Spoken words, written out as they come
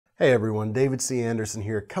Hey everyone, David C. Anderson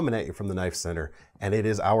here, coming at you from the Knife Center, and it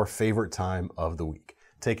is our favorite time of the week,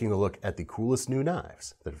 taking a look at the coolest new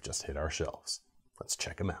knives that have just hit our shelves. Let's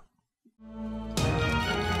check them out.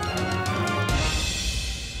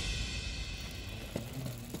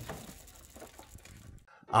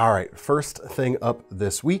 All right, first thing up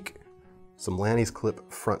this week, some Lanny's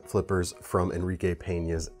Clip front flippers from Enrique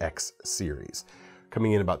Peña's X series.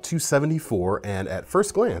 Coming in about $274, and at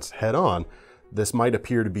first glance, head on, this might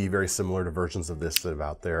appear to be very similar to versions of this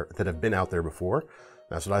that have been out there before.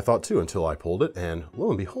 That's what I thought too until I pulled it, and lo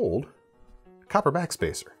and behold, copper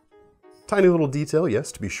backspacer. Tiny little detail,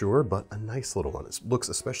 yes, to be sure, but a nice little one. It looks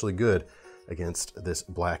especially good against this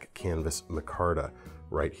black canvas micarta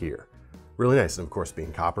right here. Really nice, and of course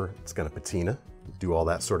being copper, it's gonna patina, do all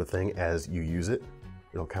that sort of thing as you use it.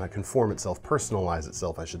 It'll kind of conform itself, personalize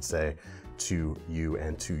itself, I should say, to you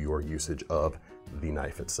and to your usage of the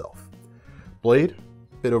knife itself. Blade,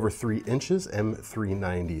 a bit over 3 inches,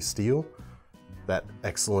 M390 steel. That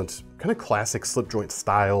excellent, kind of classic slip joint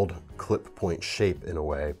styled clip point shape in a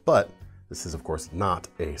way, but this is of course not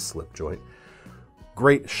a slip joint.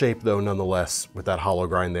 Great shape though nonetheless, with that hollow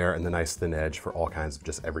grind there and the nice thin edge for all kinds of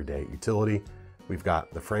just everyday utility. We've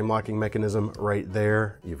got the frame locking mechanism right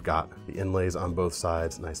there. You've got the inlays on both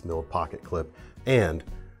sides, nice milled pocket clip, and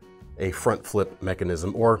a front flip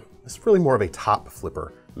mechanism, or it's really more of a top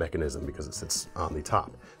flipper mechanism because it sits on the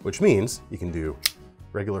top, which means you can do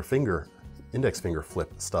regular index finger flip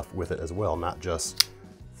stuff with it as well, not just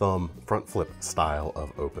thumb front flip style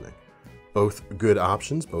of opening. Both good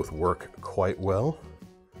options, both work quite well.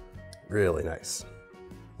 Really nice.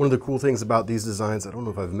 One of the cool things about these designs, I don't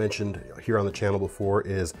know if I've mentioned here on the channel before,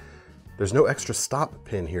 is there's no extra stop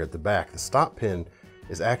pin here at the back. The stop pin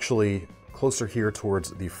is actually closer here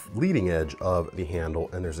towards the leading edge of the handle,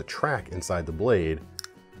 and there's a track inside the blade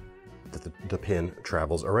that the pin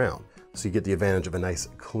travels around. So you get the advantage of a nice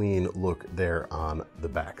clean look there on the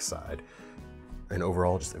back side. And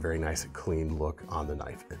overall, just a very nice clean look on the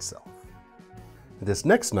knife itself. This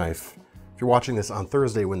next knife, if you're watching this on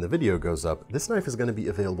Thursday when the video goes up, this knife is going to be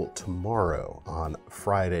available tomorrow on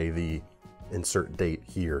Friday, the insert date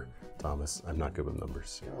here. Thomas, I'm not good with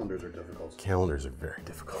numbers. Calendars are difficult. Calendars are very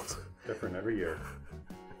difficult. Different every year.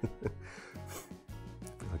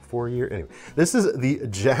 Like 4 years. Anyway, this is the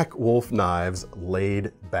Jack Wolf Knives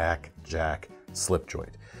laid back jack slip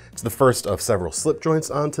joint. It's the first of several slip joints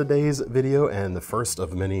on today's video and the first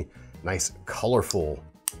of many nice colorful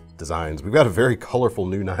designs. We've got a very colorful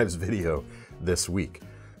new knives video this week.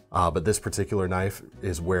 But this particular knife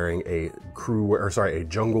is wearing a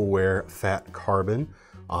jungle wear fat carbon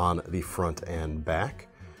on the front and back.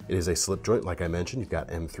 It is a slip joint, like I mentioned. You've got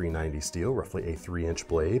M390 steel, roughly a 3-inch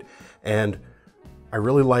blade, and I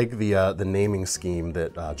really like the naming scheme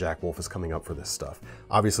that Jack Wolf is coming up for this stuff.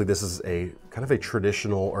 Obviously, this is a kind of a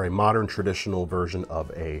traditional or a modern traditional version of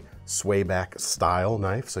a sway back style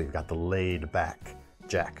knife. So you've got the laid back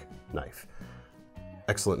jack knife.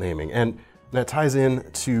 Excellent naming, and that ties in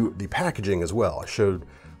to the packaging as well. I showed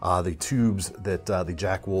the tubes that the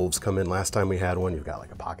Jack Wolves come in last time we had one. You've got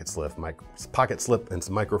like a pocket slip and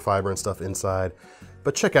some microfiber and stuff inside.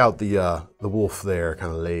 But check out the wolf there,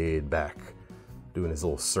 kind of laid back, doing his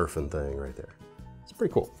little surfing thing right there. It's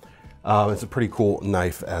pretty cool. It's a pretty cool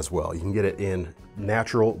knife as well. You can get it in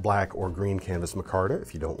natural black or green canvas micarta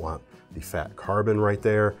if you don't want the fat carbon right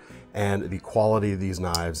there. And the quality of these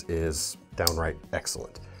knives is downright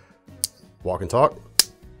excellent. Walk and talk,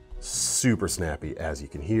 super snappy as you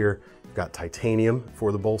can hear. You've got titanium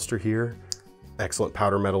for the bolster here. Excellent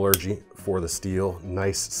powder metallurgy for the steel.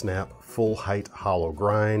 Nice snap, full height hollow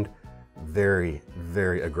grind. Very,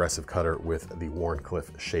 very aggressive cutter with the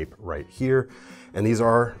Wharncliffe shape right here. And these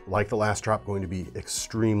are, like the last drop, going to be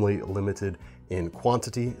extremely limited in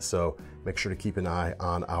quantity. So make sure to keep an eye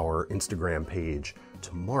on our Instagram page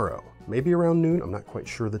tomorrow, maybe around noon. I'm not quite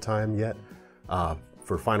sure the time yet,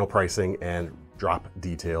 for final pricing and drop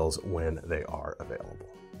details when they are available.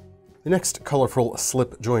 The next colorful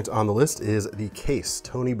slip joint on the list is the Case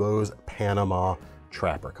Tony Bowes Panama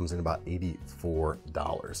Trapper. Comes in about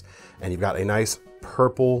 $84. And you've got a nice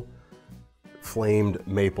purple flamed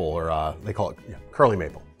maple, or they call it curly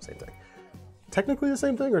maple, same thing. Technically the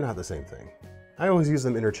same thing or not the same thing? I always use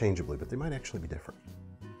them interchangeably, but they might actually be different.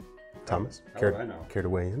 Thomas, care to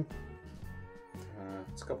weigh in?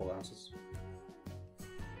 It's a couple ounces.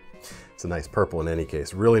 It's a nice purple in any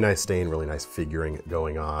case. Really nice stain, really nice figuring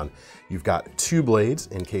going on. You've got 2 blades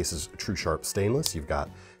in Case's True Sharp Stainless. You've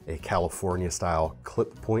got a California style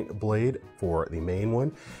clip point blade for the main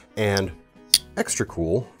one. And extra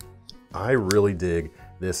cool, I really dig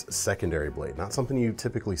this secondary blade. Not something you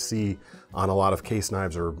typically see on a lot of case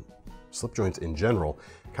knives or slip joints in general.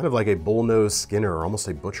 Kind of like a bullnose skinner or almost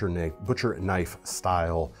a butcher knife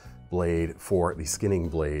style blade for the skinning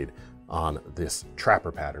blade on this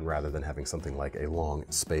trapper pattern rather than having something like a long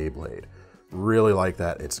spay blade. Really like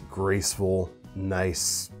that. It's graceful,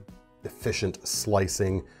 nice, efficient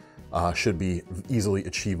slicing. Should be easily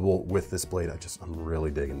achievable with this blade. I'm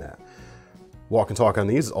really digging that. Walk and talk on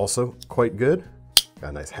these is also quite good. Got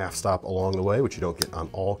a nice half stop along the way, which you don't get on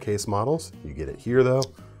all case models. You get it here though.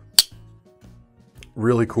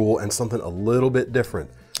 Really cool, and something a little bit different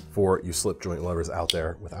for you slip joint lovers out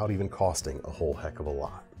there without even costing a whole heck of a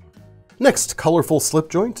lot. Next colorful slip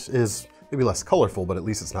joint is maybe less colorful, but at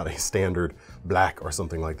least it's not a standard black or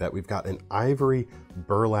something like that. We've got an ivory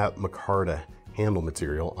burlap micarta handle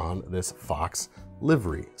material on this Fox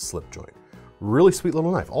livery slip joint. Really sweet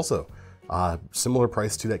little knife. Also, similar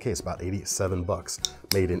price to that case, about 87 bucks.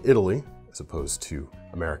 Made in Italy, as opposed to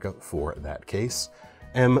America for that case.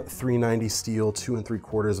 M390 steel, 2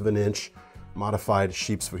 3/4 of an inch, modified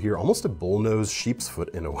sheep's foot here, almost a bullnose sheep's foot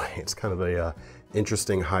in a way. It's kind of a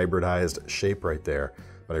interesting hybridized shape right there,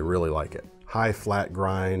 but I really like it. High flat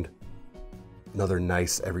grind, another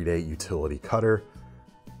nice everyday utility cutter.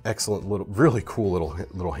 Excellent little, really cool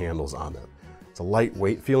little handles on them. It's a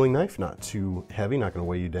lightweight feeling knife, not too heavy, not gonna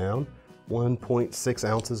weigh you down. 1.6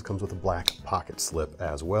 ounces, comes with a black pocket slip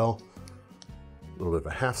as well. A little bit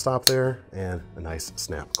of a half stop there and a nice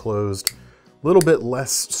snap closed. A little bit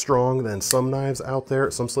less strong than some knives out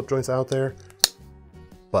there, some slip joints out there,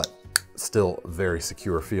 but still very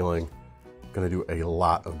secure feeling. Gonna do a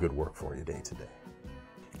lot of good work for you day to day.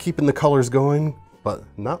 Keeping the colors going, but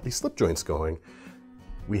not the slip joints going,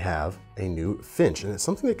 we have a new Finch, and it's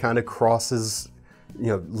something that kind of crosses,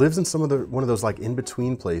 lives in one of those like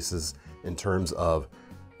in-between places in terms of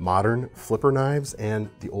modern flipper knives and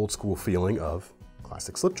the old school feeling of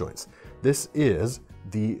classic slip joints. This is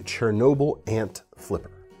the Chernobyl Ant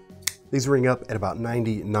Flipper. These ring up at about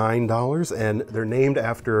 $99, and they're named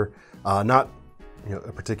after not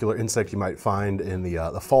a particular insect you might find in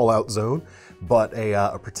the fallout zone, but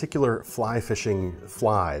a particular fly fishing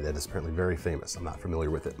fly that is apparently very famous. I'm not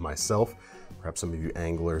familiar with it myself. Perhaps some of you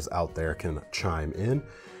anglers out there can chime in.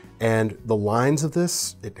 And the lines of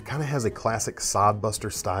this, it kind of has a classic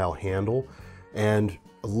sodbuster style handle and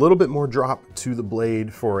a little bit more drop to the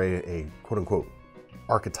blade for a quote unquote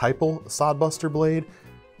archetypal sodbuster blade,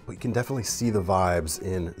 but you can definitely see the vibes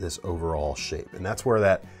in this overall shape. And that's where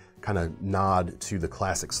that kind of nod to the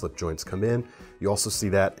classic slip joints come in. You also see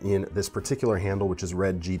that in this particular handle, which is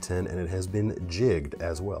red G10, and it has been jigged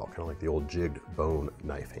as well, kind of like the old jigged bone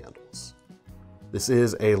knife handles. This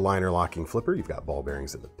is a liner locking flipper. You've got ball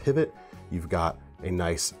bearings in the pivot. You've got a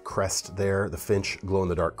nice crest there, the Finch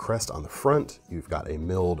glow-in-the-dark crest on the front. You've got a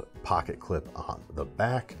milled pocket clip on the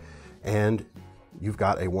back, and you've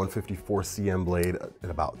got a 154 cm blade at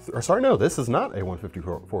about, or sorry, no, this is not a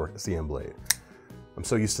 154 cm blade. I'm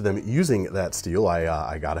so used to them using that steel,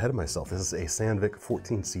 I got ahead of myself. This is a Sandvik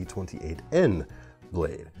 14C28N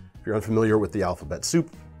blade. If you're unfamiliar with the alphabet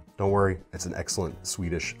soup, don't worry, it's an excellent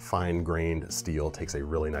Swedish fine-grained steel. It takes a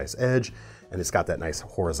really nice edge, and it's got that nice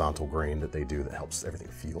horizontal grain that they do that helps everything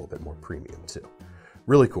feel a bit more premium too.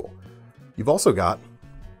 Really cool. You've also got,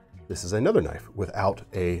 this is another knife without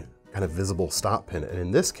a kind of visible stop pin, and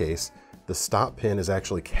in this case, the stop pin is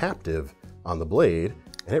actually captive on the blade,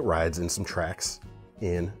 and it rides in some tracks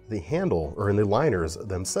in the handle or in the liners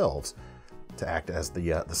themselves to act as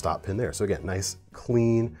the stop pin there. So again, nice,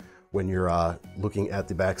 clean when you're looking at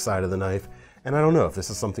the back side of the knife. And I don't know if this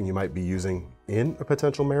is something you might be using in a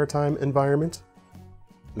potential maritime environment.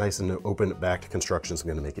 Nice and open back construction is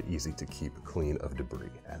going to make it easy to keep clean of debris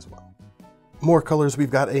as well. More colors. We've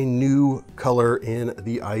got a new color in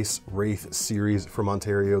the Ice Wraith series from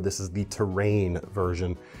Ontario. This is the Terrain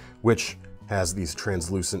version, which has these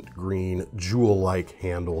translucent green jewel-like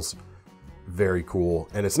handles. Very cool.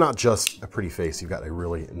 And it's not just a pretty face. You've got a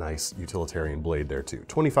really nice utilitarian blade there too.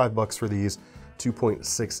 25 bucks for these,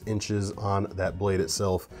 2.6 inches on that blade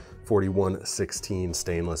itself, 4116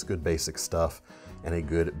 stainless, good basic stuff, and a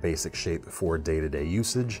good basic shape for day-to-day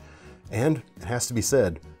usage. And it has to be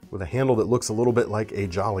said, with a handle that looks a little bit like a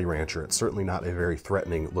Jolly Rancher, it's certainly not a very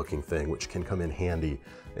threatening looking thing, which can come in handy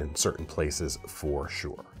in certain places for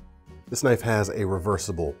sure. This knife has a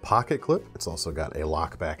reversible pocket clip. It's also got a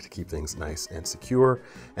lock back to keep things nice and secure.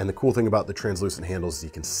 And the cool thing about the translucent handles is you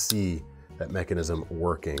can see that mechanism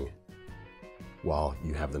working while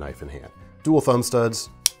you have the knife in hand. Dual thumb studs,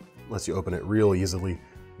 lets you open it real easily.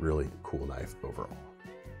 Really cool knife overall.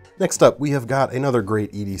 Next up, we have got another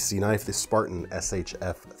great EDC knife, the Spartan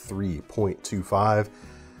SHF 3.25.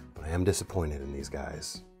 But I am disappointed in these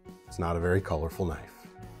guys. It's not a very colorful knife.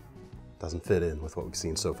 Doesn't fit in with what we've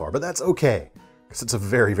seen so far, but that's okay, because it's a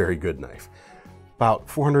very, very good knife. About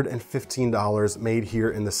 $415 made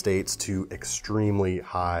here in the States to extremely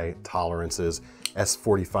high tolerances.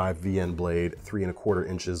 S45 VN blade, 3¼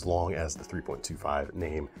 inches long as the 3.25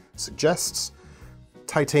 name suggests.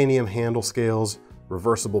 Titanium handle scales,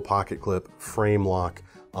 reversible pocket clip, frame lock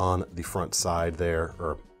on the front side there,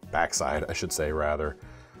 or back side, I should say rather.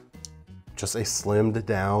 Just a slimmed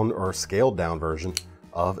down or scaled down version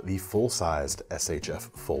of the full-sized SHF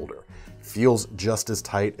folder. Feels just as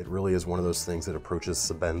tight. It really is one of those things that approaches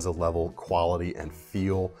Sebenza level quality and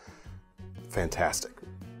feel. Fantastic.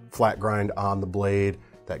 Flat grind on the blade,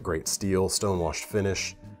 that great steel, stone-washed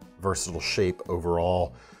finish, versatile shape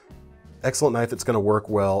overall. Excellent knife that's going to work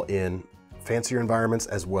well in fancier environments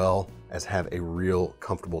as well as have a real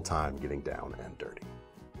comfortable time getting down and dirty.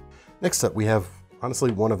 Next up, we have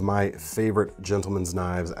honestly one of my favorite gentleman's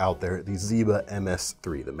knives out there, the Ziba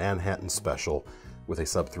MS3, the Manhattan Special with a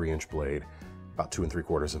sub 3-inch blade, about 2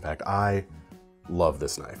 3/4 in fact. I love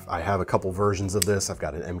this knife. I have a couple versions of this. I've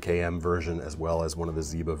got an MKM version as well as one of the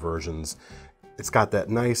Ziba versions. It's got that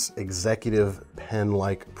nice executive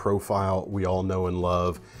pen-like profile we all know and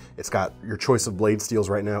love. It's got your choice of blade steels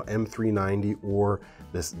right now, M390 or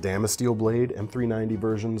this Damasteel blade. M390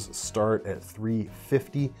 versions start at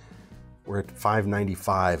 $350. We're at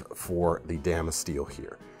 $595 for the Damasteel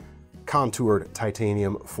here. Contoured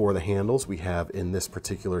titanium for the handles. We have in this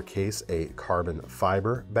particular case a carbon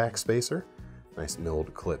fiber backspacer. Nice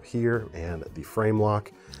milled clip here and the frame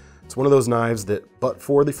lock. It's one of those knives that, but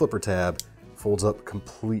for the flipper tab, folds up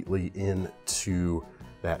completely into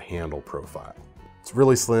that handle profile. It's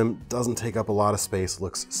really slim, doesn't take up a lot of space,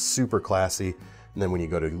 looks super classy. And then when you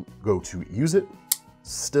go to use it,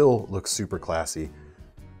 still looks super classy.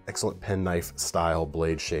 Excellent penknife style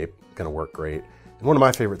blade shape, gonna work great. And one of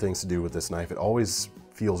my favorite things to do with this knife, it always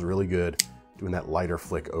feels really good doing that lighter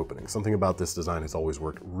flick opening. Something about this design has always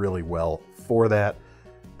worked really well for that.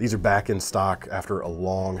 These are back in stock after a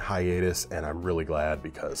long hiatus, and I'm really glad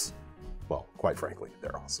because, well, quite frankly,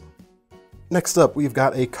 they're awesome. Next up, we've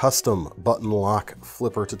got a custom button lock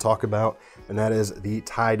flipper to talk about, and that is the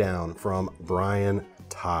Tie Down from Brian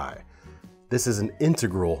Tie. This is an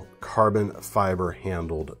integral carbon fiber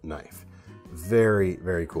handled knife. Very,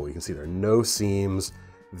 very cool. You can see there are no seams,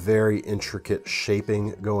 very intricate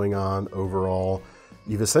shaping going on overall.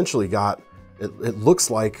 You've essentially got, it looks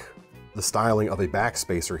like the styling of a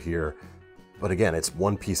backspacer here, but again, it's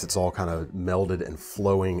one piece, it's all kind of melded and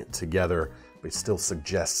flowing together, but it still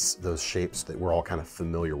suggests those shapes that we're all kind of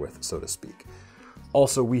familiar with, so to speak.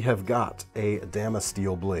 Also, we have got a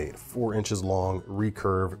Damasteel blade, 4 inches long,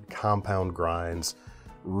 recurve, compound grinds,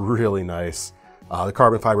 really nice. The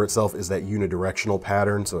carbon fiber itself is that unidirectional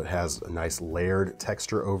pattern, so it has a nice layered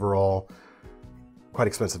texture overall. Quite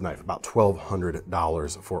expensive knife, about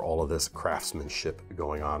 $1,200 for all of this craftsmanship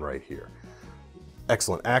going on right here.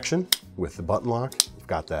 Excellent action with the button lock. You've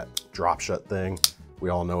got that drop shut thing we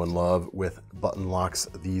all know and love with button locks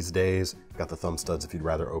these days. You've got the thumb studs if you'd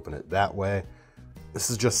rather open it that way. This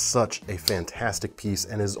is just such a fantastic piece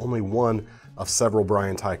and is only one of several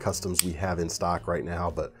Brian Tie customs we have in stock right now,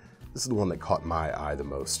 but this is the one that caught my eye the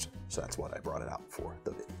most, so that's what I brought it out for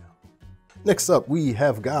the video. Next up, we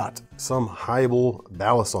have got some Heibel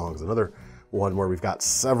balisongs, another one where we've got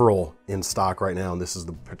several in stock right now, and this is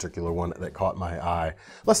the particular one that caught my eye.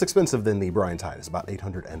 Less expensive than the Brian Tie. It's about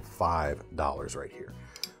 $805 right here.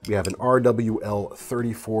 We have an RWL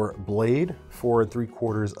 34 blade, 4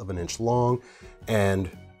 3/4 inch long, and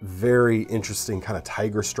very interesting kind of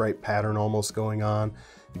tiger stripe pattern almost going on.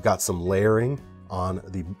 You've got some layering on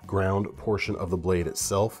the ground portion of the blade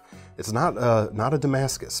itself. It's not a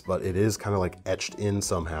Damascus, but it is kind of like etched in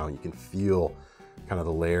somehow. You can feel kind of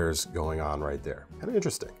the layers going on right there. Kind of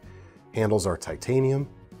interesting. Handles are titanium.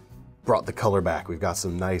 Brought the color back. We've got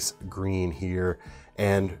some nice green here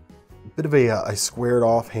and a bit of a squared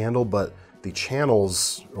off handle, but the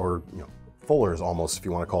channels, or fullers almost, if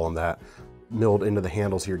you want to call them that, milled into the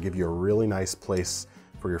handles here give you a really nice place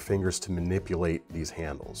for your fingers to manipulate these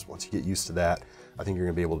handles. Once you get used to that, I think you're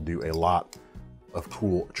gonna be able to do a lot of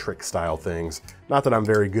cool trick style things. Not that I'm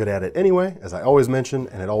very good at it anyway, as I always mention,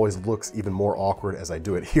 and it always looks even more awkward as I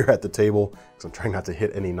do it here at the table, because I'm trying not to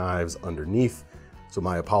hit any knives underneath. So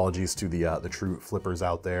my apologies to the true flippers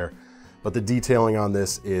out there. But the detailing on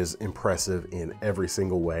this is impressive in every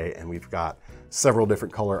single way, and we've got several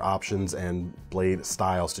different color options and blade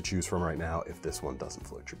styles to choose from right now if this one doesn't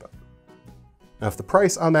float your boat. Now, if the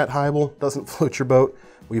price on that Heibel doesn't float your boat,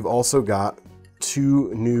 we've also got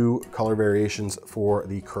two new color variations for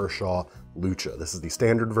the Kershaw Lucha. This is the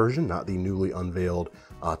standard version, not the newly unveiled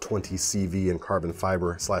 20 CV and carbon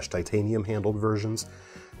fiber / titanium handled versions.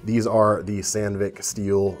 These are the Sandvik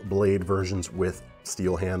steel blade versions with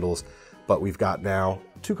steel handles, but we've got now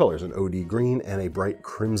two colors, an OD green and a bright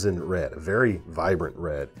crimson red, a very vibrant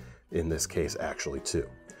red in this case actually too.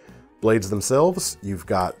 Blades themselves, you've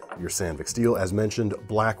got your Sandvik steel, as mentioned,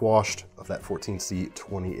 black washed of that 14C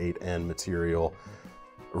 28N material,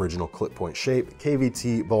 original clip point shape,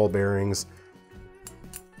 KVT ball bearings,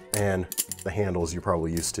 and the handles you're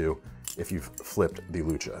probably used to if you've flipped the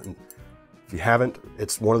Lucha. And if you haven't,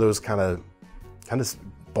 it's one of those kind of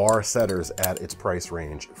bar setters at its price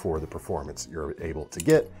range for the performance you're able to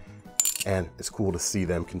get, and it's cool to see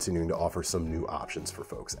them continuing to offer some new options for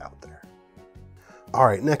folks out there. All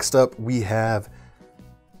right, next up we have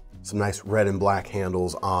some nice red and black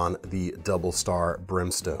handles on the Double Star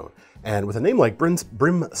Brimstone. And with a name like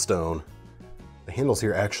Brimstone, the handles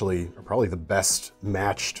here actually are probably the best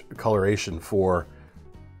matched coloration for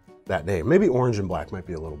that name. Maybe orange and black might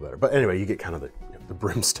be a little better. But anyway, you get kind of the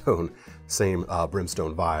Brimstone, same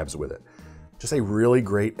Brimstone vibes with it. Just a really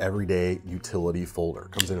great everyday utility folder.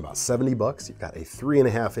 Comes in about 70 bucks. You've got a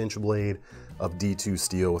 3.5-inch blade of D2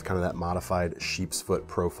 steel with kind of that modified sheep's foot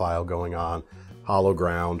profile going on, hollow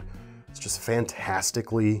ground. It's just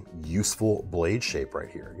fantastically useful blade shape right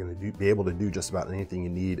here. You're gonna be able to do just about anything you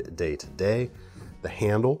need day to day. The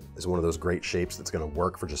handle is one of those great shapes that's gonna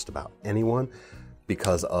work for just about anyone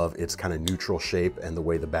because of its kind of neutral shape and the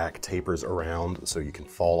way the back tapers around, so you can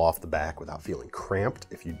fall off the back without feeling cramped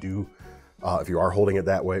if you are holding it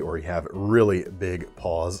that way, or you have really big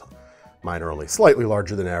paws. Mine are only slightly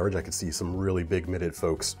larger than average. I could see some really big mitted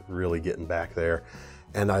folks really getting back there.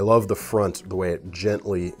 And I love the front, the way it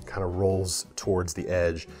gently kind of rolls towards the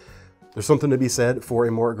edge. There's something to be said for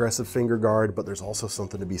a more aggressive finger guard, but there's also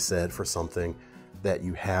something to be said for something that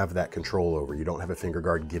you have that control over. You don't have a finger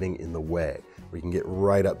guard getting in the way, where you can get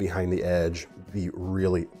right up behind the edge, be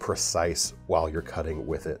really precise while you're cutting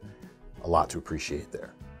with it. A lot to appreciate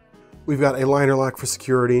there. We've got a liner lock for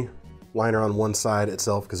security. Liner on one side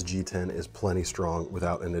itself, because G10 is plenty strong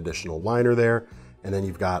without an additional liner there. And then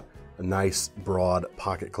you've got a nice broad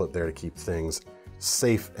pocket clip there to keep things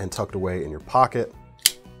safe and tucked away in your pocket.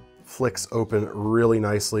 Flicks open really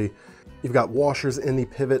nicely. You've got washers in the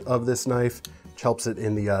pivot of this knife, which helps it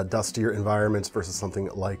in the dustier environments versus something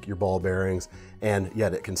like your ball bearings, and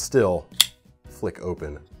yet it can still flick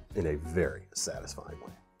open in a very satisfying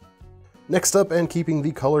way. Next up, and keeping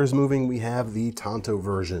the colors moving, we have the Tonto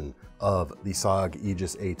version of the SOG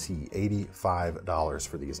Aegis AT, $85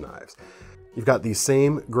 for these knives. You've got the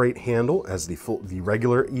same great handle as the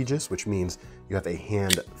regular Aegis, which means you have a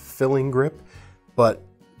hand filling grip, but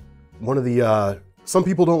one of the, some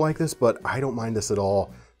people don't like this, but I don't mind this at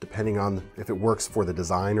all, depending on if it works for the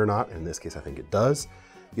design or not. In this case, I think it does.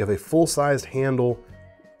 You have a full-sized handle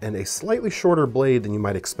and a slightly shorter blade than you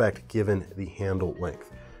might expect given the handle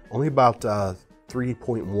length. Only about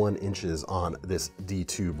 3.1 inches on this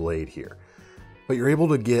D2 blade here. But you're able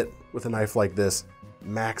to get, with a knife like this,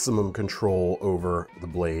 maximum control over the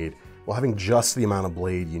blade while having just the amount of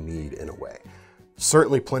blade you need in a way.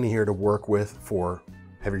 Certainly plenty here to work with for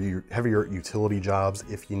heavier utility jobs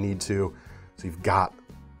if you need to. So you've got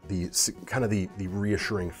the kind of the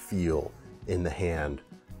reassuring feel in the hand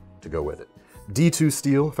to go with it. D2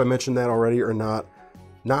 steel, if I mentioned that already or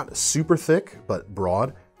not super thick, but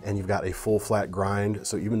broad. And you've got a full flat grind,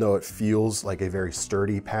 so even though it feels like a very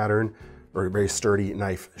sturdy pattern or a very sturdy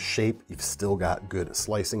knife shape, you've still got good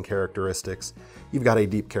slicing characteristics. You've got a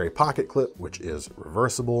deep carry pocket clip, which is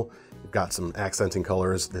reversible. You've got some accenting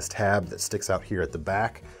colors. This tab that sticks out here at the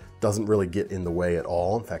back doesn't really get in the way at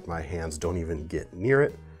all. In fact, my hands don't even get near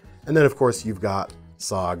it. And then of course you've got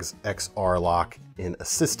SOG's XR lock in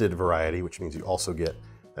assisted variety, which means you also get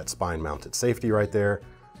that spine mounted safety right there.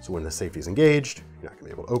 So when the safety is engaged, you're not gonna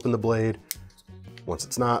be able to open the blade. Once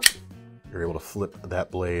it's not, you're able to flip that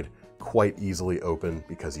blade quite easily open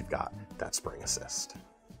because you've got that spring assist.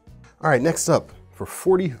 All right, next up, for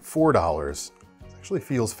 $44, it actually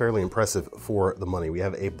feels fairly impressive for the money. We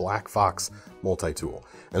have a Black Fox multi-tool.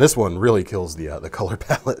 And this one really kills the color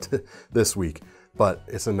palette this week, but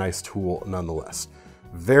it's a nice tool nonetheless.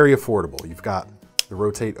 Very affordable. You've got the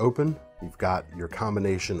rotate open. You've got your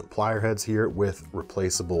combination plier heads here with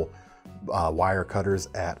replaceable wire cutters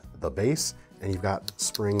at the base, and you've got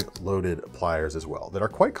spring-loaded pliers as well that are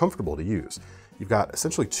quite comfortable to use. You've got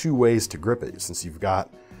essentially two ways to grip it, since you've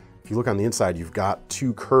got, if you look on the inside, you've got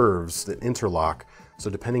two curves that interlock,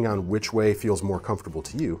 so depending on which way feels more comfortable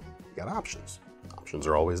to you, you got options. Options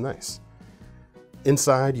are always nice.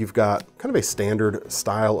 Inside, you've got kind of a standard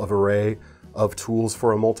style of array of tools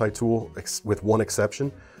for a multi-tool, with one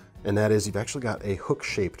exception, and that is you've actually got a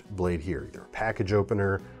hook-shaped blade here, either a package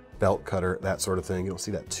opener, belt cutter, that sort of thing. You don't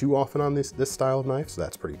see that too often on this style of knife, so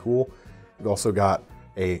that's pretty cool. You've also got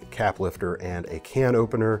a cap lifter and a can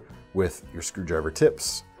opener with your screwdriver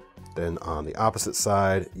tips. Then on the opposite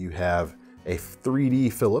side, you have a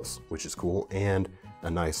 3D Phillips, which is cool, and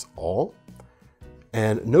a nice awl.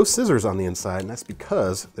 And no scissors on the inside, and that's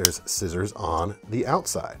because there's scissors on the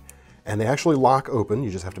outside. And they actually lock open. You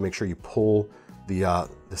just have to make sure you pull the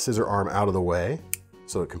scissor arm out of the way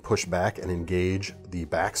so it can push back and engage the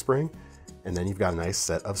back spring. And then you've got a nice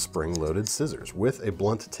set of spring-loaded scissors with a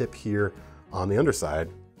blunt tip here on the underside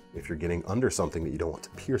if you're getting under something that you don't want to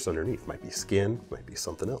pierce underneath. Might be skin, might be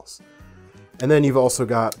something else. And then you've also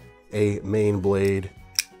got a main blade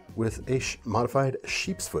with a modified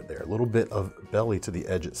sheep's foot there, a little bit of belly to the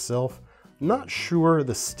edge itself. Not sure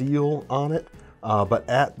the steel on it, but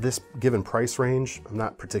at this given price range, I'm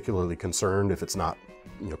not particularly concerned if it's not,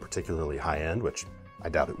 particularly high-end, which I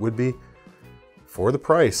doubt it would be. For the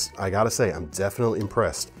price, I gotta say, I'm definitely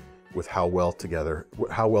impressed with how well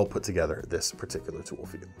put together this particular tool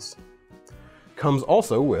feels. Comes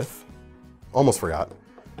also with, almost forgot,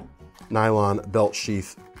 nylon belt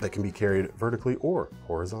sheath that can be carried vertically or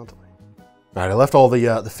horizontally. All right, I left all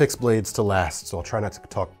the fixed blades to last, so I'll try not to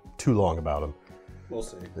talk too long about them. We'll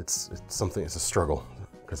see. It's a struggle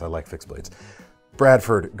because I like fixed blades.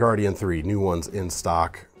 Bradford Guardian 3, new ones in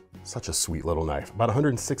stock. Such a sweet little knife. About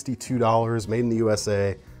 $162, made in the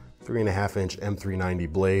USA, 3.5-inch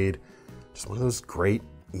M390 blade. Just one of those great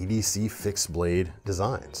EDC fixed blade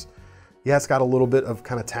designs. Yeah, it's got a little bit of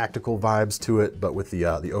kind of tactical vibes to it, but with the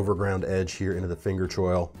overground edge here into the finger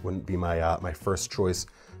choil, wouldn't be my first choice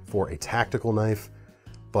for a tactical knife,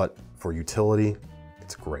 but for utility,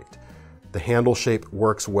 it's great. The handle shape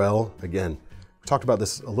works well. Again, we talked about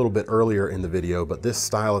this a little bit earlier in the video, but this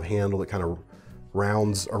style of handle that kind of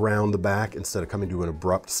rounds around the back instead of coming to an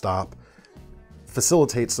abrupt stop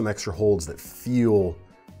facilitates some extra holds that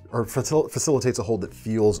facilitates a hold that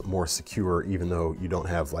feels more secure, even though you don't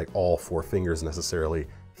have like all 4 fingers necessarily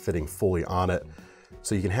fitting fully on it.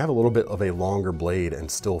 So you can have a little bit of a longer blade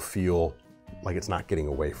and still feel like it's not getting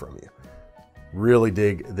away from you. Really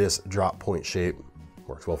dig this drop point shape.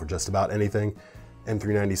 Works well for just about anything.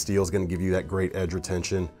 M390 steel is going to give you that great edge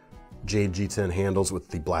retention. Jade G10 handles with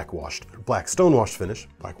the black stonewashed finish.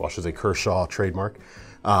 Blackwash is a Kershaw trademark.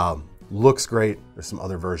 Looks great. There's some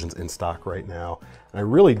other versions in stock right now. And I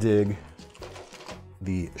really dig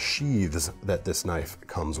the sheaths that this knife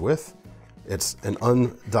comes with. It's an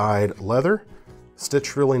undyed leather,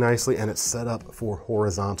 stitched really nicely, and it's set up for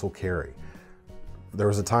horizontal carry. There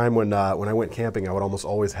was a time when I went camping, I would almost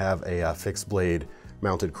always have a fixed blade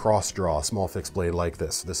mounted cross draw, a small fixed blade like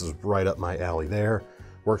this. This is right up my alley there.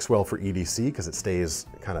 Works well for EDC because it stays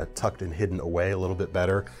kind of tucked and hidden away a little bit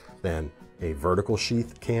better than a vertical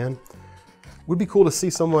sheath can. Would be cool to see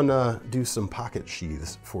someone do some pocket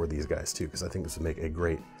sheaths for these guys too, because I think this would make a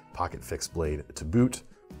great pocket fixed blade to boot,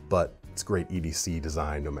 but it's great EDC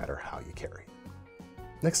design no matter how you carry.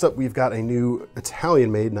 Next up, we've got a new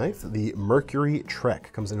Italian-made knife. The Mercury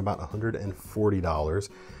Trek comes in about $140.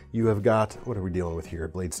 You have got, what are we dealing with here,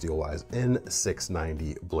 blade steel-wise?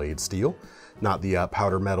 N690 blade steel, not the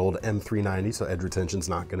powder metalled M390, so edge retention's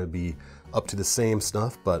not gonna be up to the same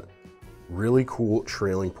stuff, but really cool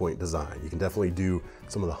trailing point design. You can definitely do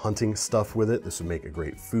some of the hunting stuff with it. This would make a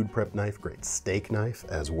great food prep knife, great steak knife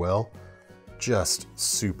as well. Just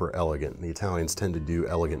super elegant. The Italians tend to do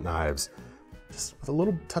elegant knives just with a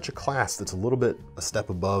little touch of class that's a step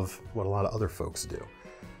above what a lot of other folks do.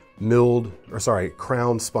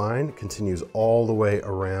 Crown spine continues all the way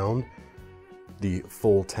around the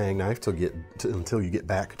full tang knife until you get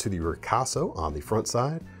back to the ricasso on the front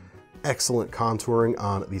side. Excellent contouring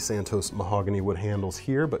on the Santos mahogany wood handles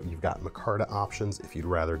here, but you've got micarta options if you'd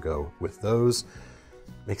rather go with those.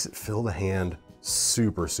 Makes it fill the hand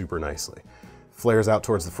super, super nicely. Flares out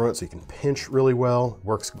towards the front so you can pinch really well.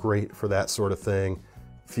 Works great for that sort of thing.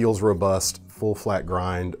 Feels robust, full flat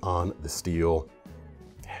grind on the steel.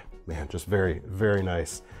 Man, just very, very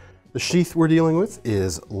nice. The sheath we're dealing with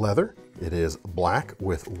is leather. It is black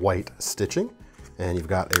with white stitching, and you've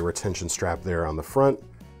got a retention strap there on the front.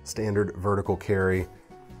 Standard vertical carry.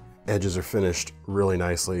 Edges are finished really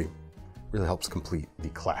nicely. Really helps complete the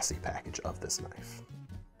classy package of this knife.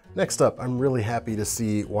 Next up, I'm really happy to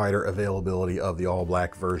see wider availability of the all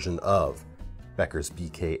black version of Becker's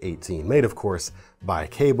BK18, made of course by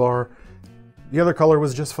K-Bar. The other color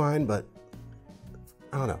was just fine, but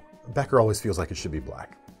I don't know. Becker always feels like it should be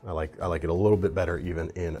black. I like it a little bit better even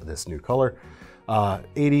in this new color.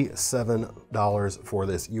 $87 for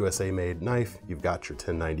this USA-made knife. You've got your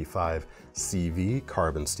 1095 CV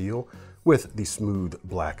carbon steel with the smooth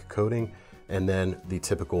black coating, and then the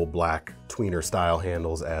typical black tweener style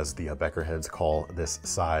handles, as the Becker heads call this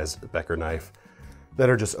sized Becker knife, that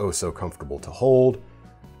are just oh so comfortable to hold.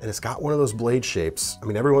 And it's got one of those blade shapes. I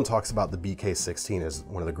mean, everyone talks about the BK16 as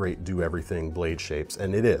one of the great do-everything blade shapes,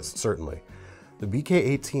 and it is, certainly. The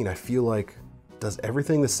BK18, I feel like, does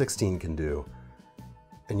everything the 16 can do,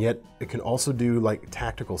 and yet it can also do like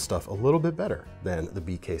tactical stuff a little bit better than the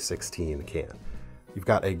BK16 can. You've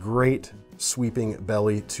got a great sweeping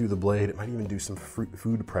belly to the blade. It might even do some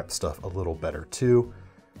food prep stuff a little better too.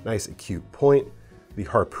 Nice acute point. The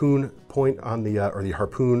harpoon point on the, or the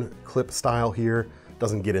harpoon clip style here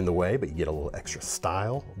doesn't get in the way, but you get a little extra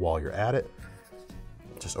style while you're at it.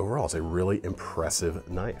 Just overall, it's a really impressive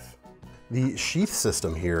knife. The sheath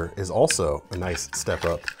system here is also a nice step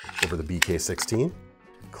up over the BK16.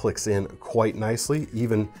 Clicks in quite nicely,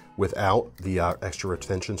 even without the extra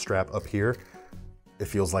retention strap up here. It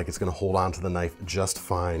feels like it's gonna hold on to the knife just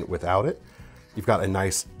fine without it. You've got a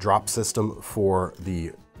nice drop system for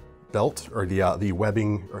the belt, or the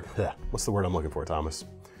webbing, or what's the word I'm looking for, Thomas?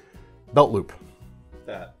 Belt loop.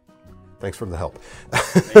 That. Thanks for the help.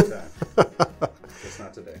 Anytime. Just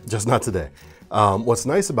not today. Just not today. What's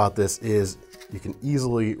nice about this is you can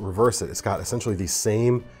easily reverse it. It's got essentially the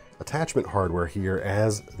same attachment hardware here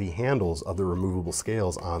as the handles of the removable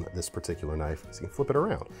scales on this particular knife. So you can flip it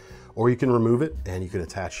around, or you can remove it and you can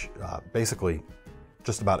attach basically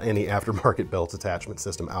just about any aftermarket belt attachment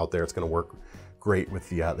system out there. It's going to work great with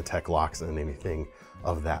the tech locks and anything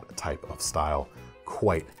of that type of style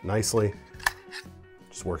quite nicely.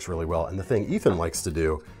 Just works really well. And the thing Ethan likes to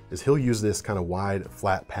do is he'll use this kind of wide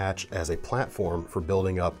flat patch as a platform for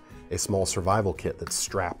building up a small survival kit that's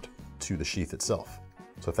strapped to the sheath itself.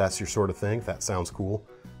 So if that's your sort of thing, if that sounds cool,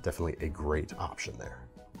 definitely a great option there.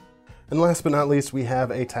 And last but not least, we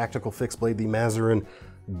have a tactical fixed blade, the Mazarin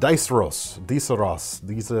Diceros.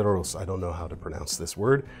 I don't know how to pronounce this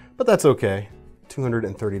word, but that's okay.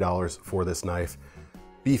 $230 for this knife.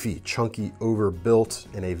 Beefy, chunky, overbuilt,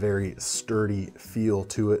 and a very sturdy feel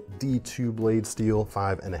to it. D2 blade steel,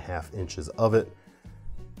 5.5 inches of it,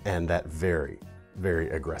 and that very,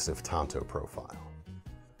 very aggressive Tanto profile.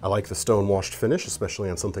 I like the stone washed finish,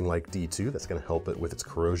 especially on something like D2. That's gonna help it with its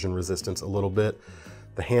corrosion resistance a little bit.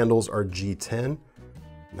 The handles are G10.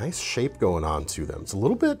 Nice shape going on to them. It's a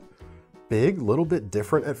little bit big, a little bit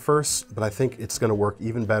different at first, but I think it's gonna work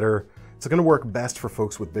even better. It's gonna work best for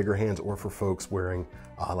folks with bigger hands, or for folks wearing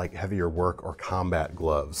like heavier work or combat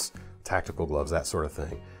gloves, tactical gloves, that sort of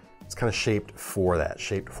thing. It's kind of shaped for that,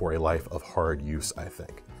 shaped for a life of hard use, I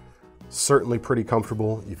think. Certainly pretty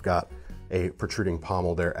comfortable. You've got a protruding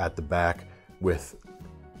pommel there at the back with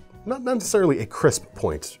not necessarily a crisp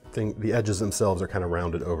point. The edges themselves are kind of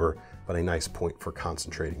rounded over, but a nice point for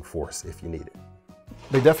concentrating force if you need it.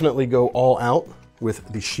 They definitely go all out with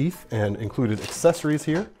the sheath and included accessories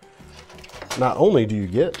here. Not only do you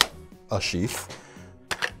get a sheath,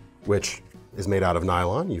 which is made out of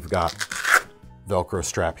nylon, you've got Velcro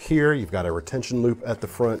strap here, you've got a retention loop at the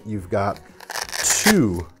front, you've got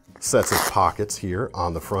 2 sets of pockets here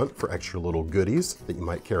on the front for extra little goodies that you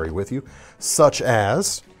might carry with you, such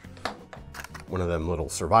as one of them little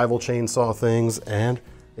survival chainsaw things and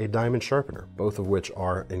a diamond sharpener, both of which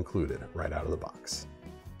are included right out of the box.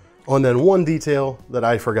 Oh, and then one detail that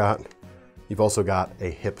I forgot, you've also got a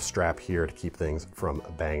hip strap here to keep things from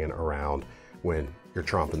banging around when you're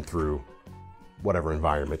tromping through whatever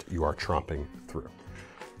environment you are tromping through.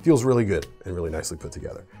 Feels really good and really nicely put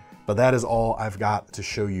together. But that is all I've got to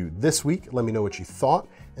show you this week. Let me know what you thought.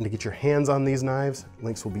 And to get your hands on these knives,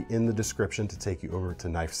 links will be in the description to take you over to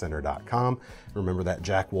KnifeCenter.com. Remember that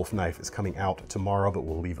Jack Wolf knife is coming out tomorrow, but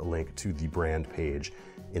we'll leave a link to the brand page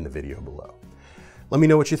in the video below. Let me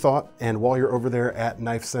know what you thought, and while you're over there at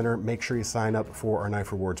Knife Center, make sure you sign up for our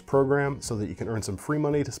Knife Rewards program so that you can earn some free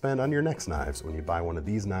money to spend on your next knives when you buy one of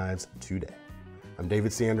these knives today. I'm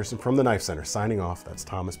David C. Anderson from the Knife Center, signing off. That's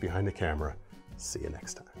Thomas behind the camera. See you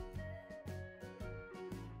next time.